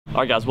All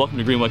right guys, welcome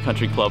to Greenwood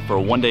Country Club for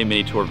a one-day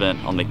mini tour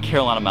event on the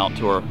Carolina Mountain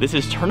Tour. This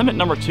is tournament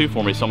number 2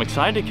 for me, so I'm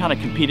excited to kind of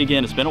compete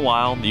again. It's been a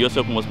while. The US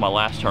Open was my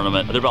last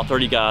tournament. There are about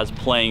 30 guys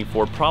playing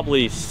for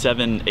probably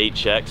 7-8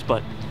 checks,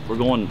 but we're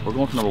going for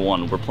number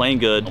 1. We're playing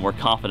good and we're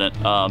confident.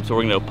 So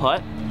we're gonna go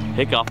putt,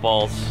 hit golf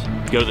balls,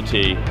 go to the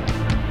tee.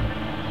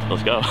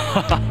 Let's go.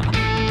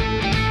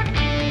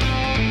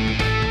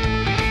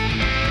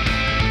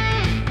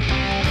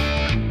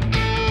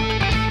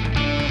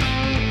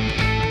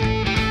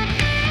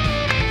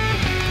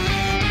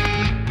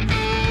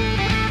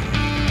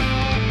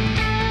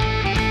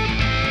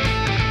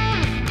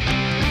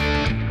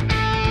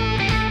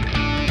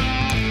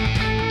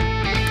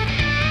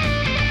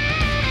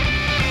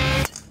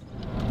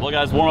 Well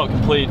guys, warm up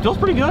complete. Feels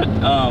pretty good.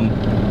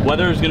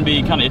 Weather is going to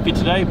be kind of iffy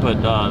today,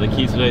 but the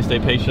keys today: stay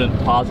patient,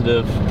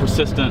 positive,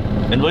 persistent,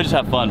 and really just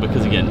have fun.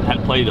 Because again,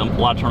 hadn't played a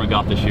lot of tournament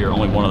golf this year,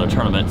 only one other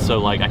tournament, so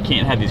like I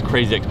can't have these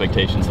crazy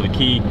expectations. So the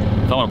key,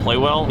 if I want to play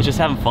well, is just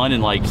having fun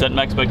and like setting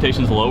my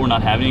expectations low or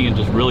not having, and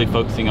just really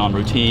focusing on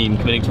routine,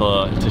 committing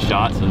to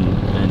shots,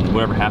 and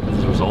whatever happens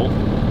as a result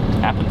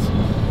happens.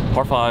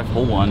 Par 5,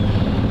 hole 1,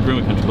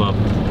 Greenwood Country Club.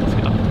 Let's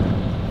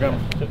go.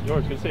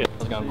 George, good to see you.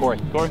 How's it going, Corey?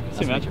 Corey, good to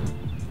see you, man.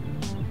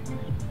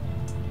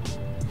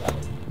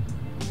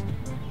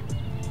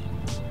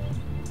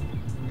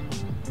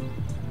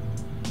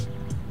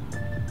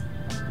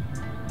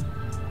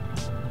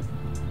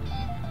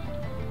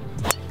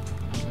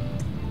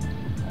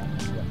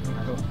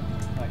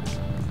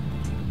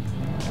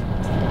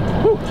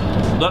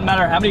 Doesn't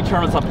matter how many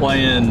tournaments I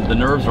play in, the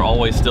nerves are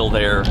always still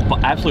there.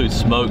 Absolute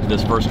smoked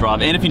this first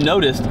drive. And if you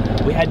noticed,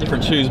 we had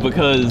different shoes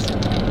because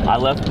I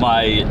left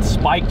my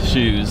spiked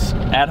shoes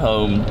at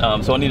home,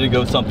 so I needed to go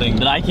with something.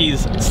 The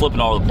Nikes slipping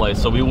all over the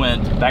place, so we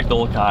went back to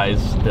old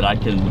guys that I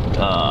can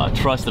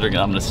trust that I'm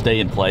going to stay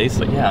in place.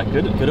 But yeah,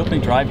 good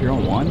opening drive here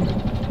on 1.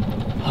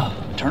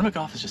 Tournament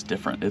golf is just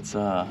different. It's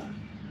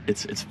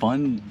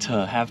fun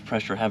to have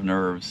pressure, have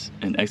nerves,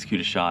 and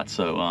execute a shot.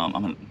 So I'm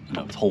gonna,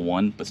 it's hole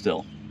 1, but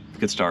still,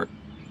 good start.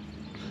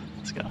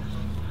 Let's go.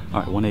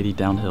 All right, 180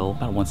 downhill,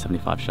 about a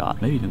 175 shot.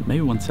 Maybe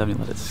 170,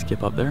 let it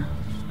skip up there.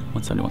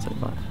 170,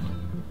 175.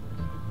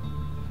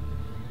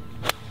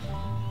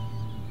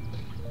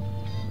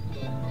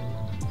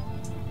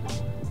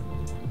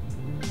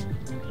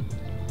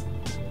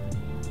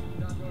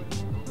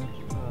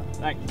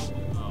 Thanks.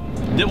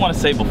 Didn't want to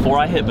say before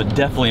I hit, but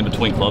definitely in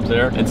between clubs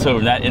there. And so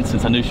in that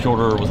instance, I knew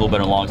shorter was a little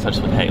better than long, so I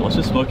just went, hey, let's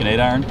just smoke an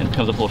 8-iron, and it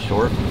comes up a little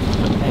short.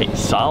 But hey,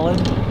 solid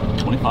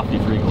 25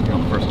 feet for eagle here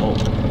on the first hole.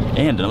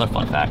 And another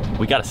fun fact,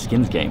 we got a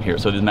skins game here.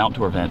 So these mountain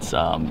tour events,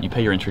 you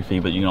pay your entry fee,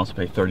 but you can also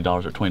pay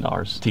 $30 or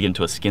 $20 to get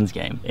into a skins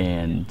game.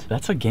 And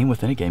that's a game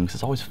within a game, because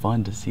it's always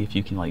fun to see if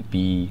you can like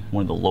be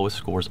one of the lowest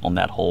scores on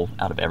that hole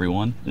out of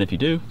everyone. And if you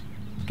do,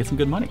 get some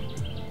good money.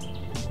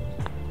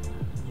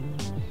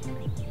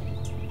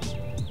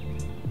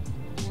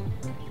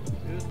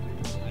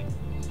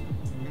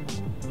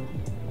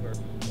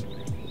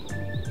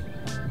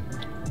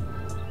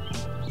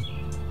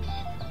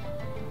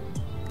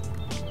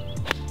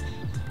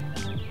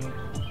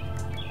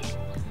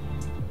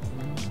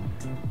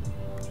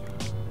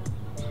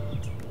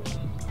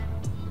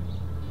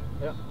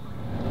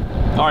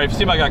 All right, if you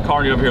see my guy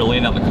Carney over here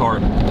laying out the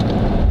cart,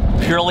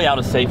 purely out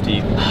of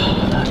safety.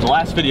 The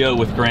last video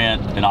with Grant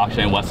and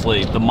Akshay and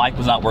Wesley, the mic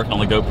was not working on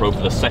the GoPro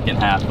for the second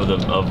half of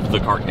the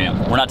cart cam.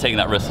 We're not taking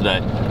that risk today.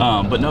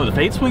 But no, the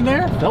fade swing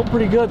there felt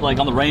pretty good. Like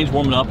on the range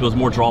warming up, it was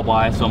more draw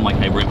bias. So I'm like,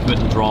 hey, we're gonna commit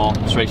to draw,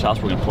 straight shots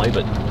we're gonna play.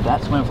 But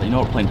that swing, I was like, you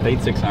know, we're playing fade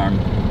 6-iron,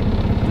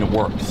 and it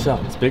worked.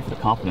 So it's big for the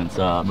confidence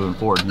moving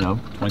forward. You know,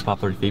 25,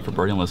 30 feet for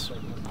birdie on this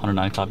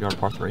 195-yard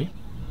par 3.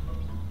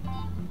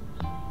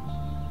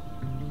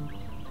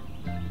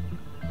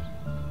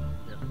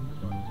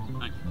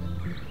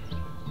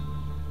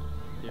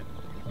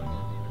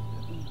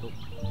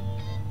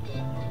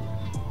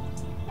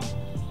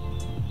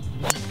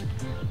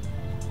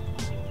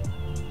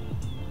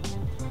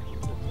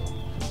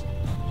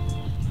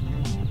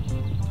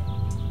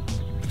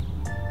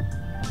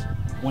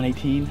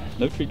 .118,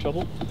 no tree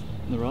trouble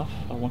in the rough.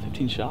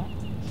 115 shot,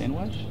 sand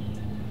wedge.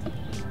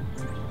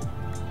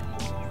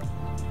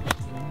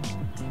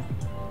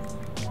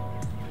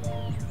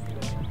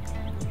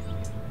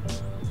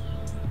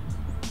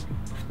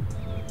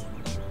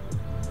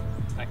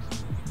 Thanks.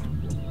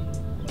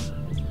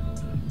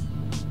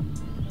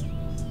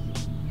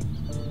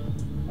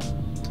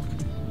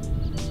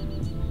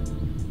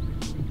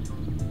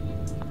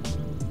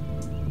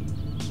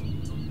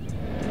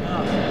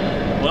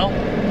 Well,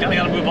 kinda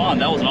gotta move on.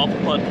 That was an awful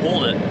putt,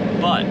 pulled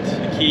it, but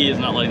the key is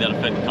not letting that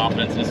affect the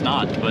confidence, and it's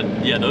not.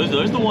 But yeah, those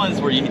are the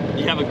ones where you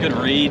have a good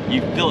read,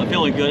 you feel it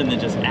feeling good, and then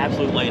just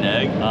absolutely lay an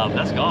egg.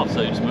 That's golf,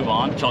 so you just move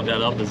on, chalk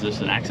that up as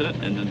just an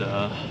accident, and then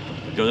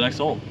go to the next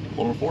hole,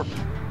 hole number 4.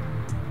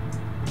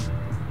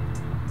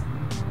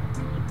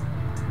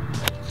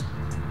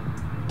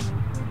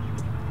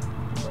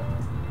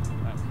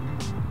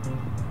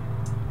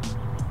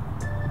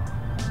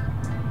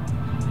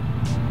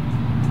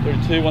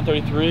 .32,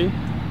 133,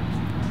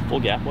 full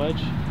gap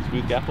wedge.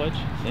 smooth gap wedge.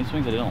 Same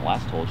swings I did on the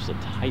last hole, just a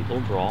tight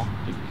little draw,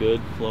 a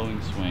good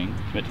flowing swing,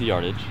 commit to the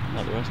yardage,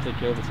 let the rest take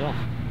care of itself.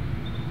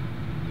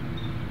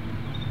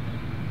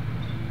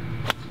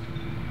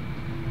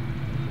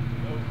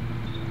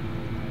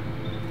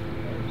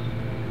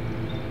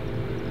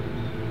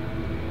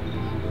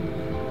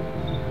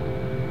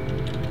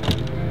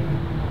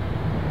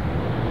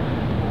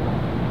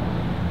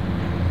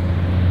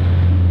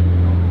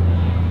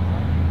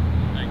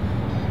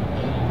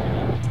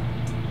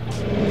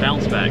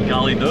 Bounce back,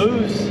 golly,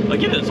 those,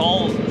 again, it's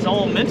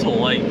all mental.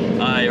 Like,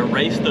 I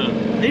erased the,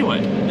 anyway,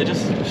 it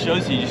just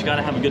shows you just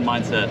gotta have a good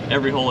mindset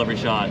every hole, every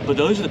shot. But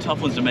those are the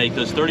tough ones to make,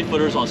 those 30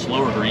 footers on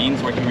slower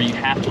greens where you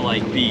have to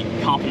like be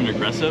confident and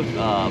aggressive.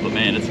 But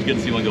man, it's good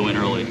to see one go in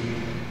early.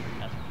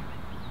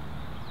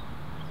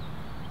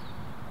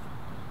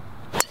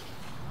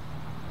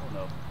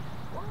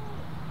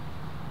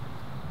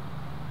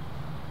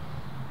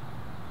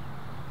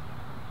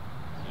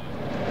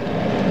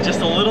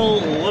 Just a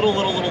little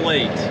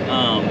late.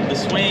 The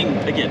swing,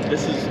 again,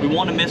 we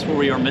want to miss where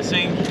we are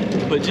missing,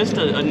 but just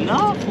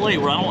enough late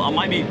where I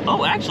might be,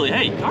 oh, actually,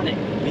 hey, darn it,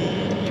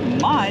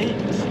 I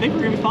think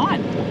we're gonna be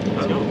fine.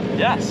 Let's go.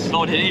 Yes. If I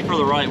would hit any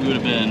further right, we would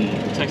have been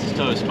Texas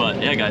toast,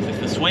 but yeah, guys, if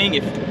the swing's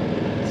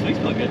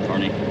feeling good,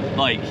 Carney.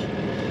 Like,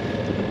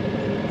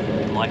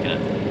 I'm liking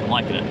it. I'm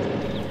liking it.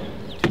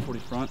 240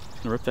 front.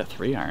 Gonna rip that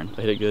 3-iron. If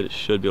I hit it good, it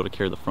should be able to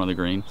carry the front of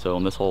the green. So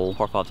on this hole,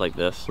 par 5s like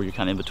this, where you're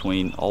kind of in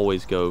between,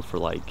 always go for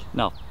like,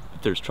 now,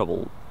 if there's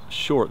trouble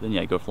short, then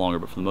yeah, go for longer,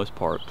 but for the most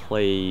part,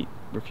 play,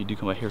 or if you do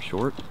come out here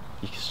short,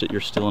 you're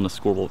still in a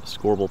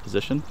scoreable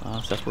position.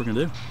 So that's what we're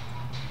gonna do.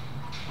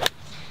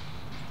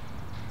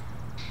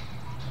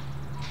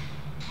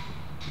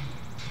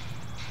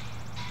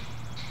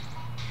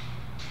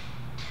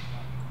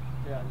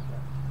 Yeah,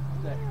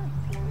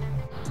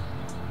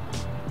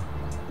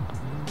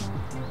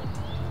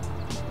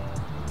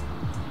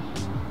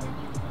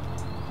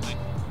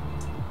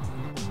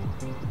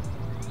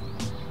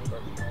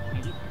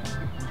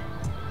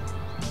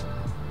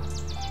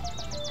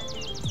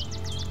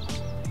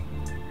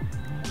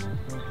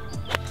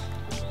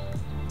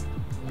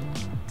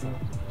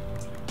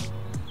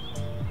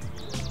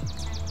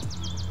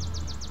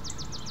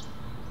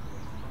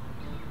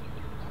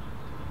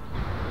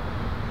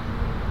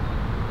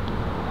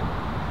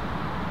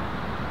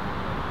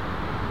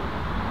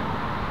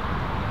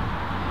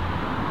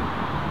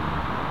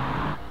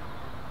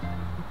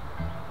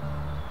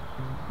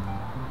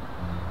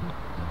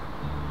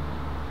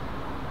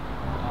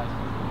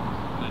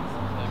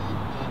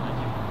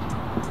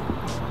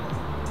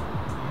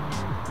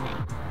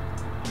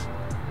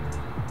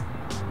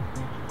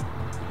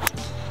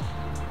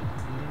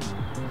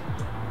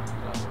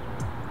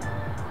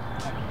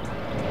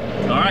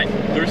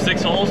 Through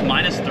 6 holes,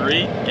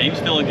 -3. Game's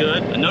feeling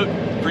good. A note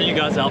for you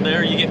guys out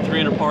there, you get 3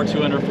 under par,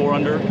 2 under, 4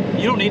 under.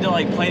 You don't need to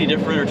like play any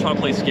different or try to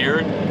play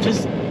scared.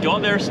 Just go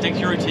out there, stick to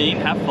your routine,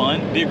 have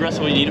fun, be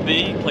aggressive when you need to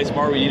be, play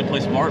smart when you need to play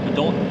smart, but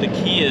the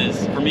key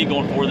is, for me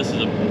going forward, this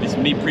is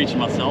me preaching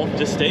myself,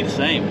 just stay the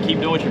same. Keep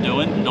doing what you're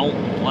doing.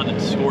 Don't let the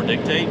score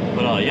dictate.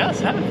 But yeah,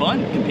 it's having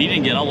fun.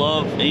 Competing again, I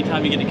love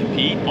anytime you get to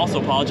compete. Also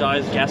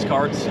apologize, gas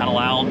cart's kind of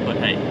loud, but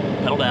hey,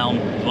 pedal down,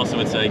 as Wilson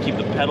would say. Keep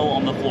the pedal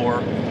on the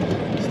floor.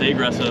 Stay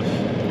aggressive.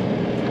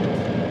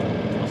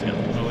 Let's go.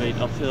 08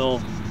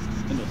 uphill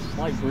into a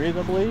slight breeze,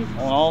 I believe.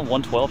 All in all,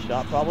 112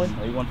 shot probably,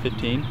 maybe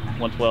 115.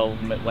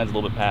 112 lands a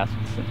little bit past,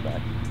 sits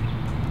back.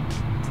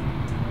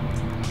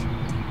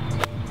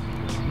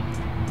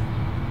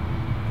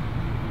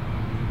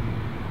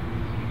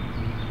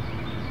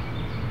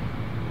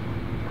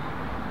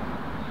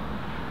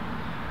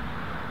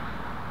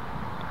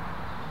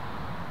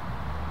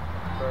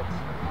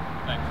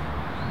 Thanks.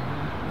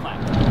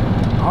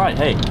 Flat. All right,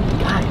 hey,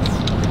 guys.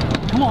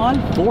 Come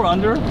on, 4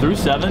 under through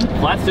 7,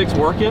 flat 6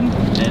 working,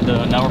 and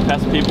now we're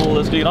passing people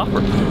that's getting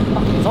offered.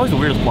 It's always the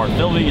weirdest part,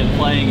 filming and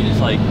playing, and just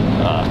like,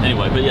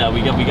 anyway, but yeah,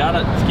 we got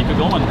it. Let's keep it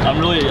going.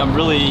 I'm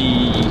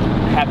really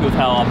happy with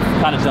how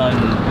I've kind of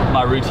done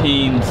my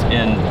routines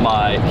and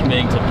my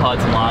committing to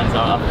putts and lines.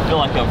 I feel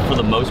like for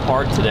the most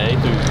part today,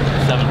 through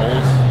 7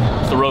 holes,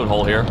 it's the road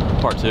hole here,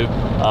 part 2.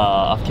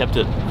 I've kept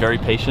it very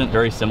patient,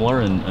 very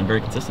similar, and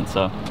very consistent.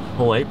 So,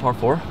 hole 8, par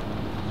 4.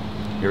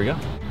 Here we go.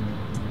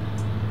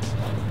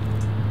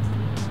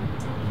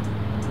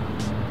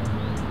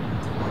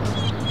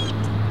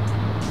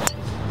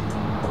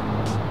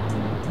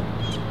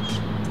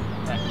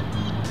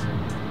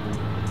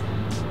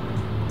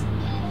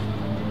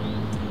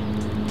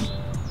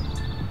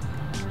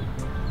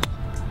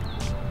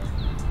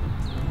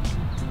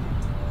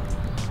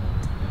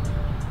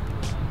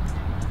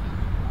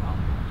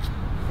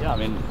 Yeah, I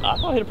mean, I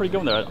thought I hit it pretty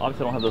good there.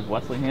 Obviously, I don't have those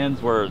Wesley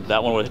hands where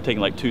that one would have taken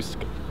like two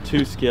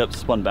skips,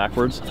 spun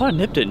backwards. I thought I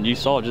nipped it, and you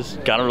saw it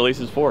just kind of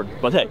releases forward.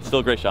 But hey, still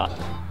a great shot.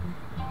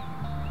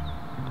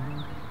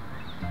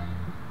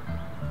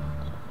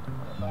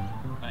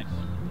 Thanks.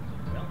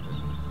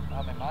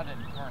 I mean, I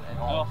didn't turn at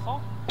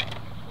all.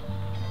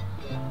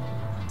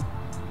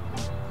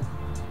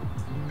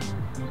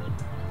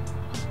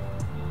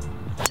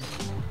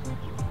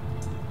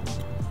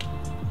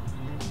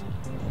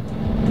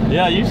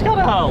 Yeah, you just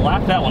gotta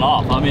laugh that one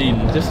off. I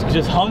mean,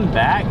 just hung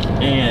back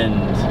and,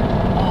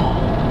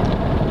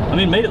 I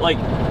mean, made it like,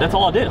 that's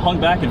all I did.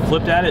 Hung back and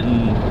flipped at it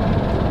and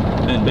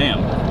then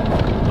bam.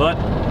 But,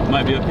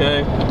 might be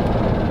okay.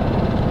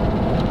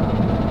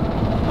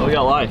 Oh, we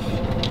got life.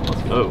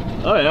 Let's go.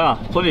 Oh yeah,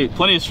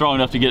 plenty strong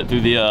enough to get it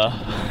through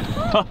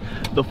the,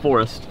 the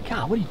forest.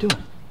 God, what are you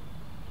doing?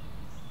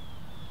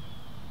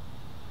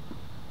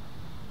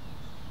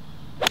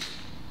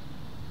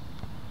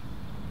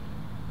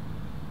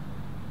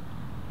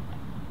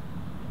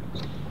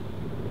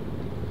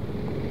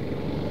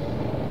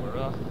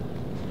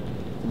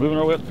 Moving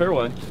our way up the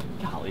fairway.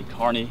 Golly,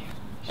 Carney.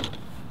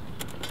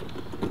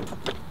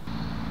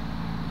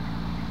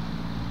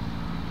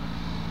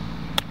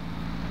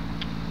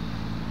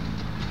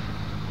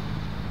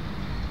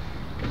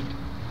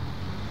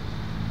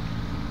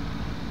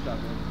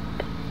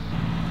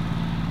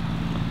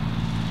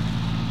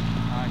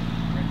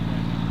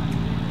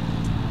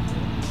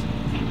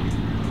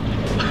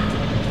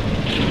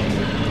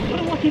 What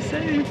a lucky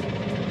save.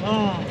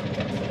 Oh.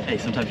 Hey,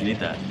 sometimes you need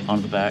that.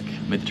 On the back,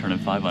 made the turn in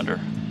 5 under.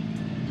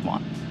 Come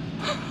on.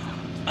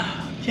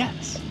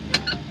 Yes.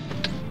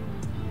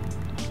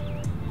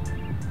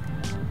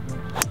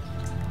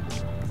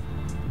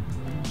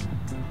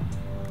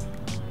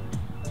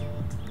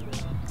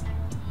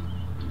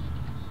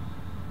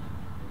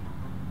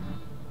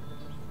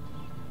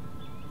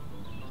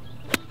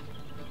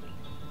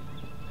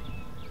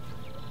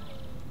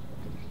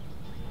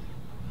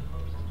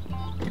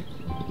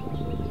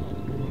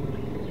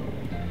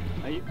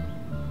 Are you?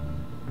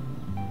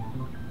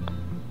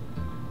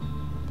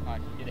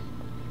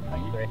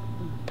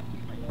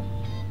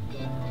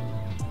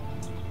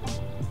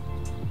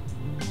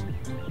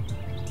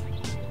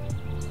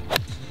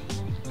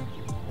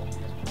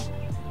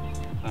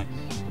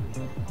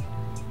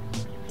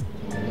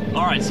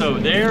 All right, so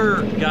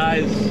there,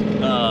 guys,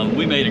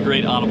 we made a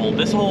great audible.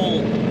 This hole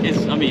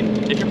is, I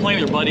mean, if you're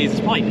playing with your buddies, it's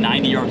probably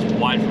 90 yards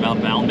wide from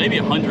outbound, maybe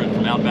 100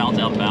 from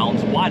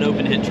outbounds, wide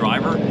open hit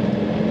driver.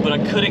 But I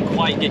couldn't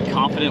quite get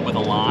confident with a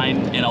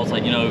line, and I was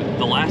like, you know,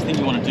 the last thing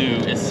you want to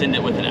do is send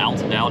it with an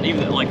ounce of doubt.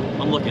 Even like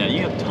I'm looking at it,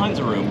 you have tons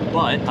of room,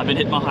 but I've been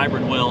hitting my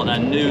hybrid well, and I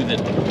knew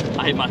that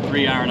I hit my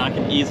 3-iron, I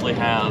can easily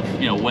have,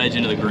 you know, wedge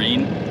into the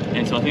green,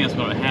 and so I think that's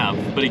what I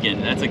have. But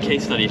again, that's a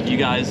case study. If you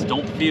guys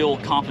don't feel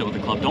confident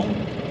with the club,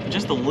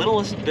 just the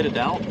littlest bit of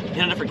doubt,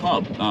 hit a different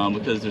club,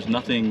 because there's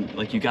nothing,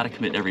 like, you got to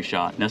commit every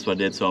shot, and that's what I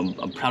did. So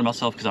I'm proud of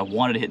myself because I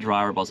wanted to hit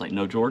driver, but I was like,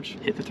 no, George,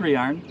 hit the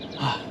 3-iron.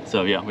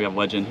 So yeah, we got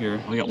wedge in here.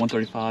 We got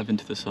 135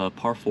 into this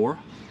par 4.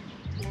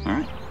 All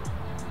right.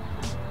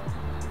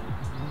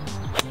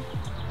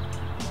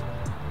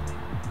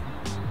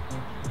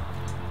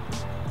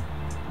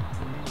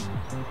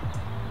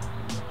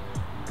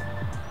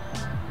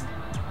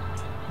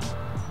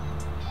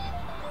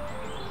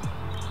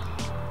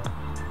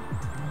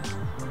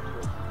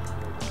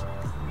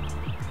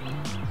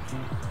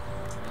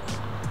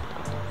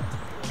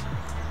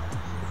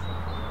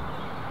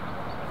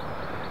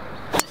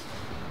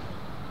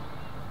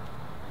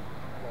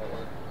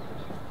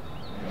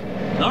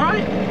 All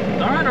right.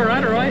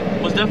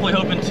 Was definitely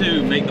hoping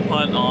to make the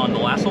putt on the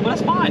last hole, but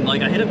that's fine.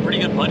 Like, I hit a pretty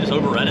good putt, just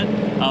overread it.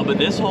 But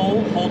this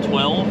hole, hole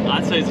 12,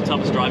 I'd say is the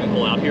toughest driving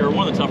hole out here.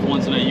 One of the tougher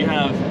ones. You know, you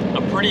have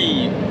a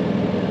pretty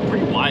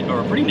wide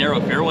or a pretty narrow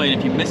fairway, and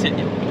if you miss it,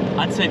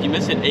 I'd say if you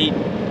miss it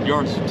 10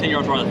 yards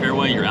right of the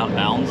fairway, you're out of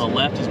bounds. The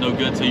left is no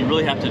good, so you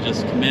really have to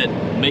just commit,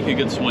 make a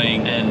good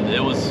swing, and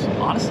it was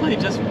honestly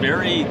just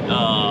very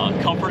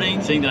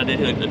comforting seeing that I did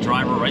hit a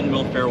driver right in the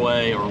middle of the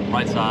fairway or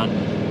right side.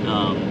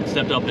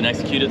 Stepped up and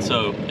executed.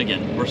 So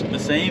again, the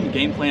same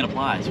game plan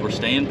applies. We're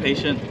staying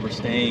patient, we're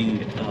staying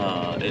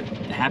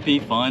happy,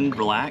 fun,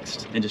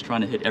 relaxed, and just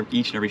trying to hit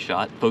each and every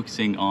shot,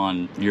 focusing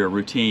on your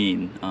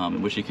routine,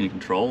 which you can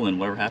control, and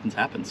whatever happens,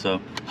 happens.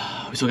 So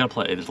we still got to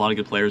play. There's a lot of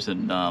good players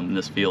in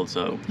this field,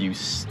 so you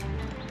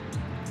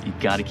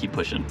got to keep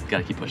pushing. Got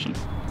to keep pushing.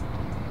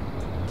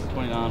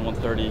 29,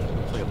 130.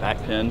 It's like a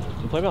back pin.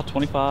 We play about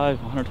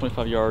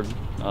 125 yard,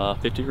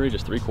 50 degree,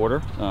 just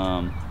 3/4.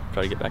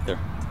 Try to get back there.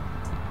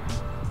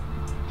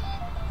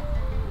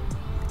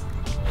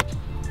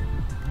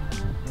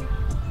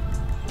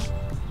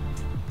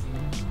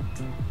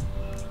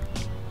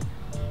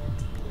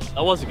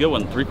 That was a good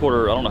one,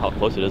 3/4. I don't know how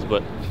close it is,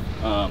 but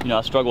you know,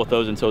 I struggle with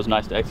those, and so it was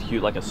nice to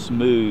execute like a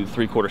smooth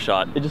 3/4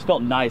 shot. It just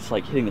felt nice,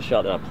 like hitting the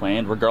shot that I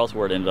planned, regardless of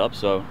where it ended up.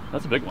 So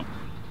that's a big one.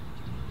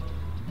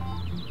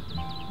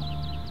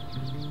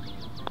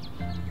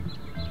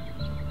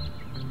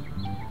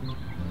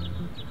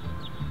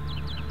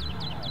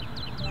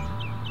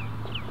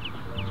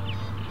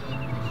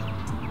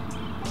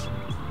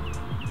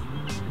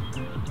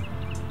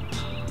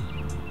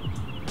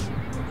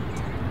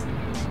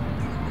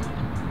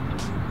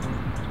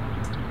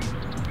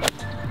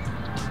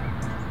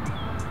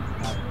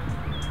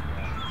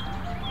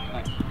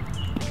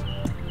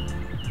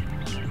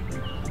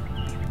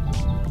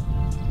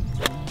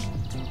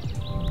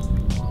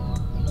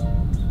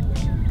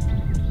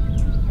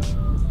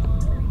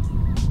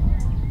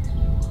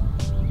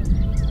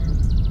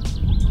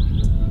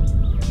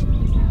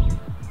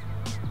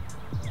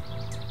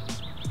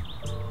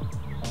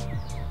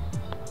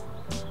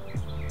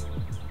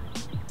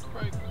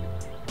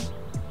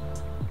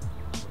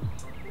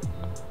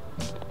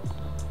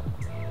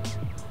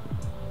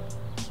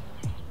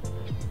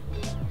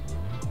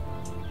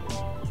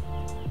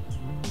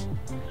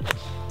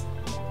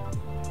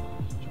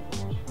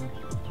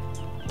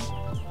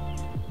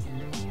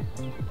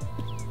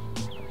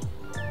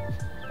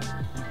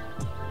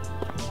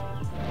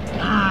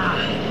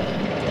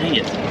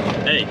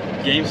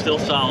 Game's still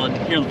solid.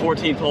 Here on the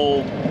 14th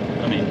hole,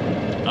 I mean,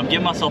 I'm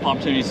giving myself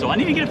opportunities, so I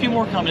need to get a few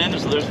more coming in.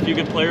 There's a few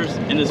good players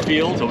in this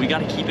field, so we got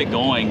to keep it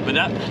going. But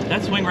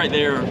that swing right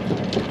there,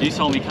 you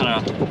saw me kind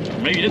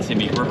of, maybe you did see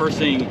me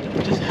rehearsing,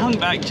 just hung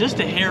back just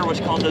a hair,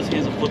 which caused those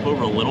hands to flip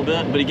over a little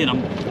bit. But again,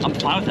 I'm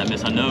fine with that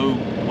miss. I know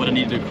what I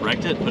need to do to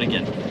correct it. But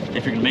again,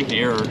 if you're gonna make an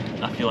error,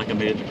 I feel like I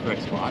made it in the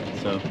correct spot.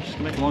 So just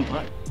gonna make a long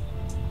putt.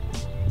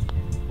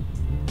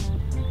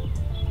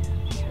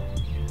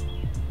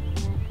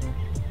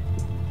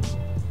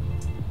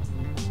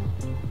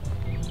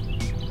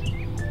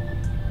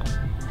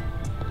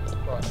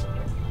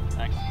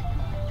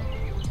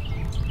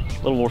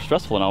 A little more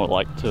stressful than I would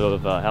like to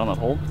have had on that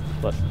hole,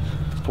 but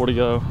 4 to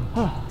go.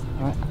 All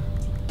right.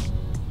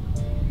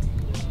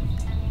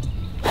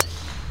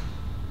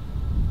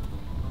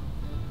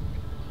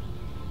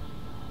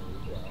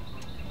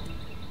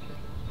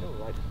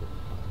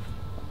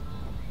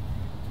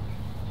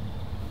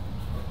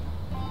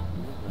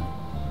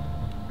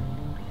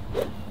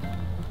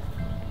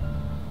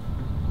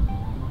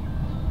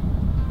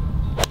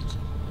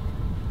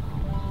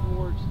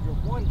 Towards your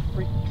one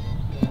freak.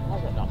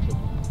 How's that not so?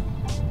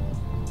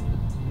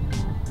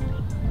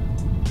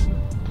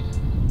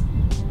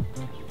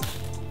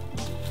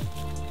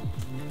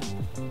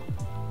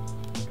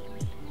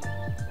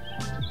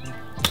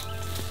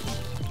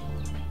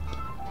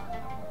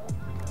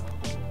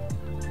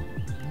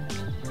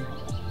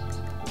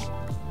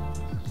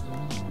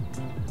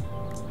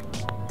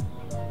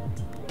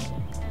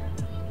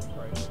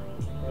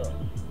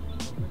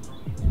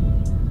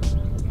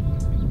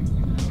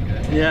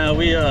 Yeah,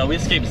 we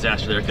escaped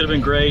disaster there. Could have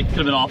been great, could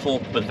have been awful,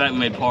 but the fact we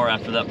made par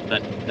after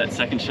that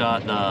second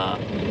shot,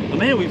 but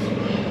man, we've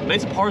made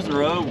some pars in a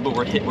row, but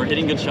we're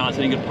hitting good shots,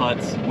 hitting good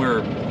putts.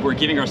 We're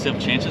giving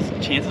ourselves chances.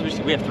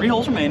 We have 3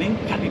 holes remaining.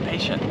 We gotta be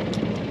patient.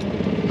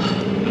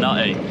 But now,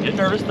 hey, get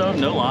nervous though,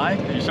 no lie.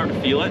 You're starting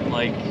to feel it,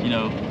 like, you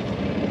know,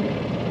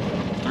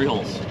 3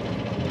 holes.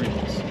 3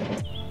 holes.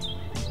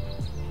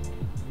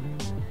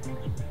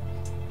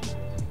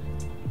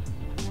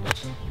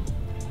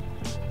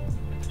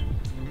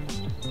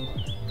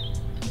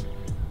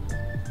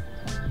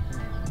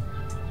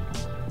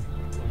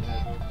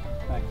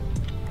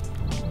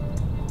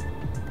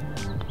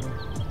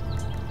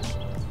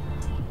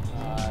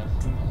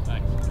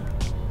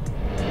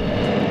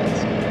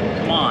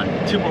 Come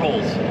on, 2 more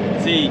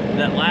holes. See,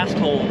 that last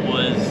hole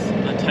was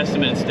a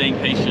testament to staying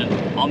patient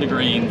on the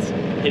greens,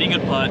 hitting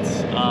good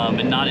putts,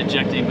 and not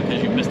ejecting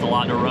because you missed a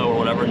lot in a row or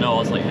whatever. No, I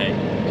was like, hey,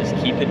 just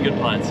keep hitting good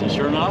putts. And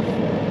sure enough,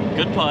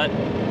 good putt,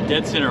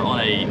 dead center on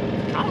a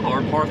kind of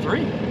hard par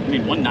 3. I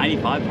mean,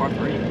 195 par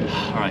 3.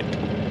 All right,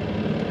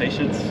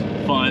 patience,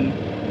 fun.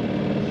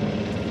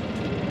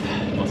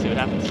 Let's see what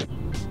happens.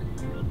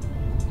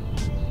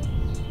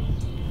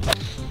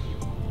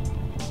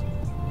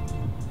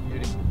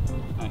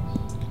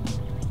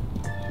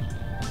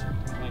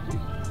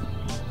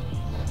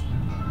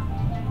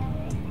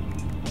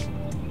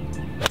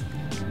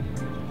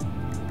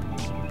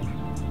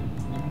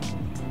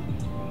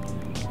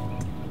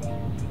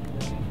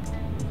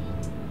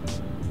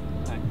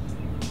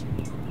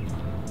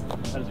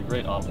 That is a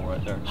great audible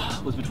right there.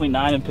 It was between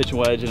 9 and pitch and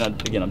wedge,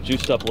 and again, I'm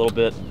juiced up a little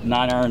bit.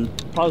 9-iron,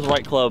 probably the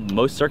right club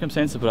most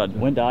circumstances, but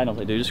wind died, and I was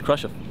like, dude, just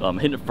crush it. I'm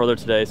hitting it further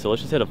today, so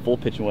let's just hit a full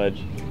pitch and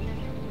wedge.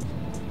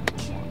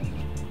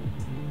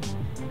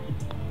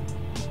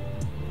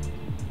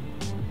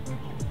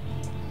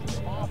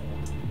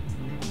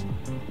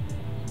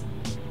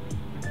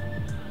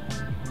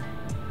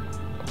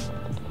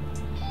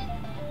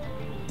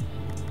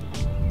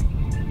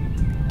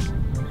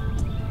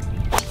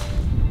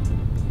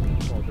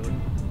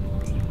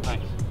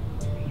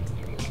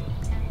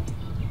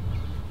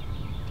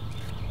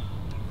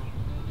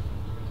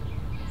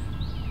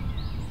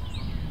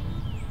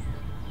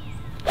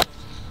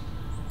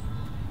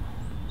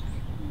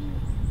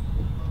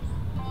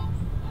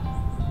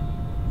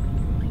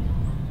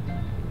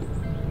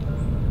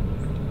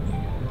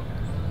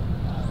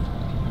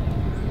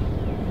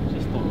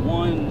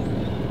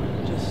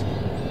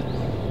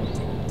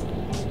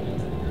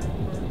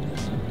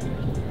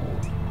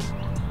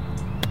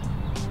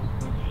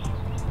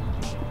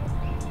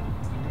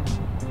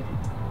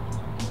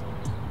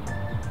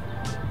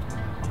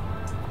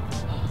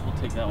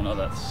 Take that one out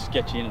of that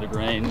sketchy end of the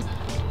grain.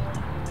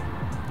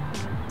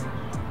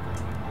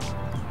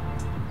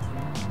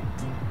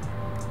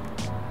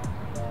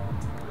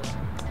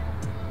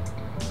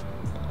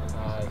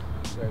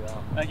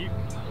 Thank you.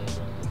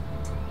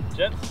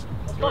 Gents,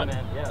 that's fun.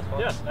 Man. Yeah, it's fun.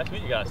 Yeah, nice to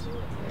meet you guys.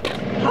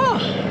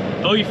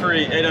 Bogey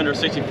free, 8 under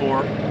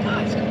 64.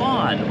 Guys, come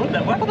on. What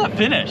about that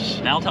finish?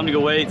 Now time to go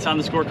wait, sign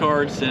the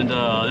scorecards, and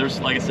there's,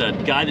 like I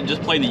said, guy that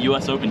just played in the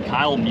US Open,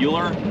 Kyle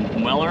Mueller,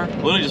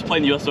 literally just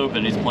played in the US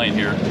Open, he's playing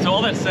here. So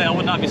all that said, I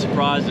would not be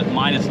surprised if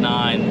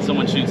 -9,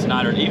 someone shoots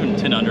 9 or even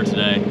 10 under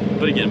today.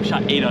 But again,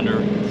 shot 8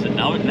 under. So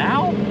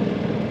now,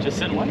 just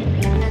sit and wait.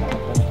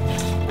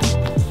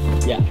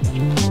 Yeah.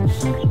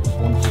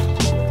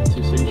 1,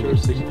 2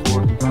 signatures,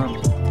 64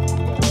 confirmed.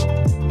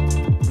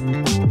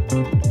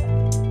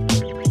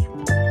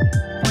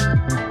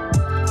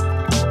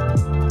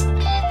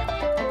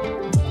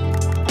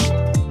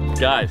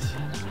 Guys.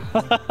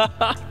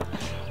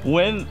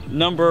 Win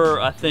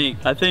number, I think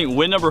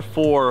win number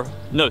 4,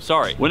 no,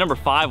 sorry, win number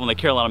 5 on the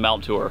Carolina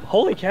Mountain Tour.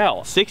 Holy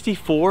cow,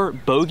 64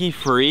 bogey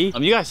free.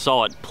 You guys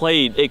saw it,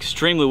 played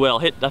extremely well.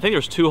 Hit, I think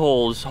there's 2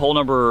 holes. Hole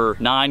number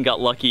 9 got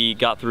lucky,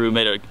 got through,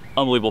 made an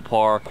unbelievable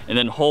par. And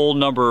then hole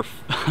number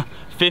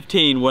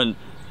 15, when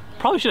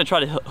probably should have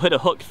tried to hit a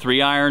hook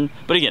 3-iron,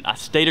 but again, I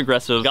stayed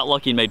aggressive, got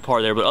lucky and made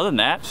par there. But other than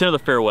that, center of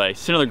the fairway,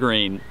 center of the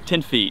green,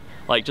 10 feet.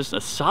 Like, just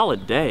a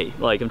solid day.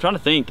 Like, I'm trying to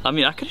think. I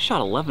mean, I could have shot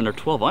 11 or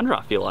 12 under,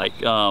 I feel like.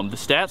 The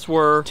stats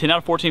were 10 out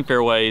of 14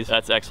 fairways.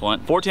 That's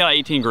excellent. 14 out of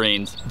 18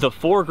 greens. The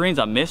 4 greens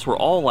I missed were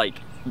all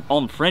like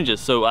on fringes,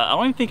 so I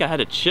don't even think I had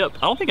a chip.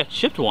 I don't think I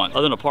chipped one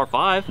other than a par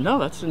 5. No,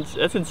 that's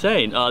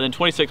insane. Then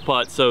 26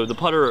 putts. So the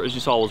putter, as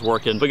you saw, was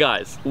working. But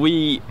guys,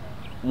 we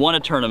won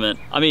a tournament.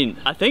 I mean,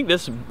 I think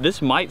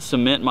this might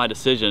cement my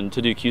decision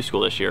to do Q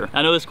School this year.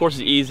 I know this course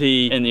is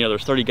easy and, you know,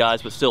 there's 30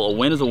 guys, but still, a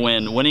win is a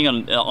win. Winning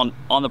on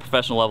the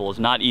professional level is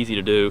not easy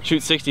to do.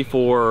 Shoot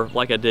 64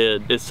 like I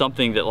did is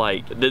something that,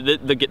 like,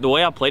 the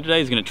way I played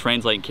today is going to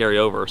translate and carry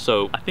over.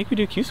 So I think we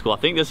do Q School. I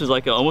think this is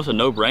like almost a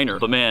no-brainer.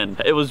 But man,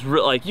 it was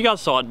like, you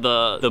guys saw it,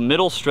 the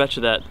middle stretch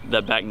of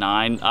that back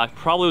 9. I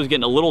probably was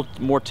getting a little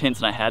more tense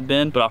than I had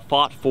been, but I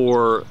fought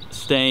for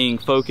staying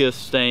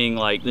focused, staying,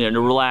 like, you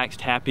know, relaxed,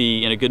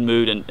 happy, in a good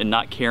mood, and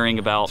not caring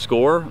about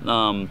score.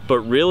 But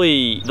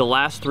really, the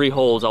last 3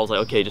 holes, I was like,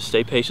 okay, just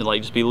stay patient,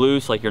 like, just be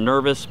loose, like, you're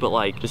nervous, but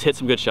like, just hit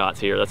some good shots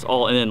here. That's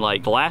all. And then,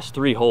 like, the last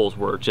 3 holes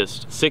were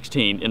just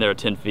 16 in there at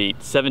 10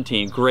 feet,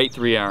 17, great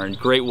 3-iron,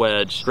 great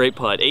wedge, great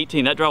putt.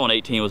 18, that drive on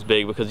 18 was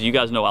big because you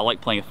guys know I like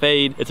playing a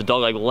fade. It's a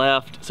dogleg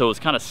left, so it was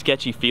kind of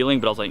sketchy feeling,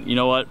 but I was like, you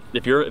know what?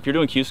 If you're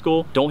doing Q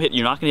School,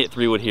 you're not gonna hit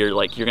 3-wood here.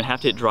 Like, you're gonna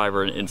have to hit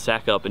driver and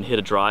sack up and hit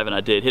a drive, and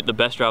I did. Hit the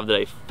best drive of the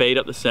day, fade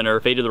up the center,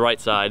 fade to the right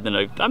side, then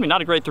I mean,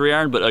 not a great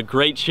 3-iron, but a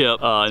great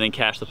chip, and then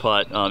cash the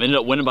putt. Ended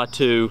up winning by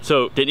 2.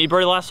 So didn't need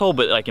birdie last hole,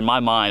 but like, in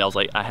my mind, I was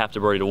like, I have to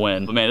birdie to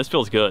win. But man, this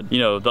feels good. You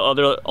know,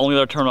 the only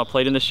other tournament I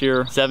played in this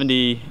year,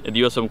 70 at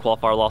the US Open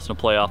qualifier, lost in a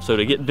playoff. So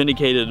to get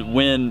vindicated,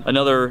 win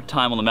another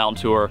time on the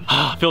Mountain Tour,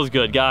 feels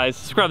good. Guys,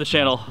 subscribe to the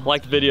channel,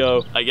 like the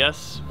video. I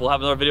guess we'll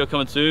have another video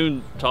coming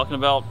soon talking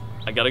about,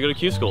 I gotta go to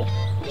Q School.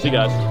 See you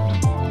guys.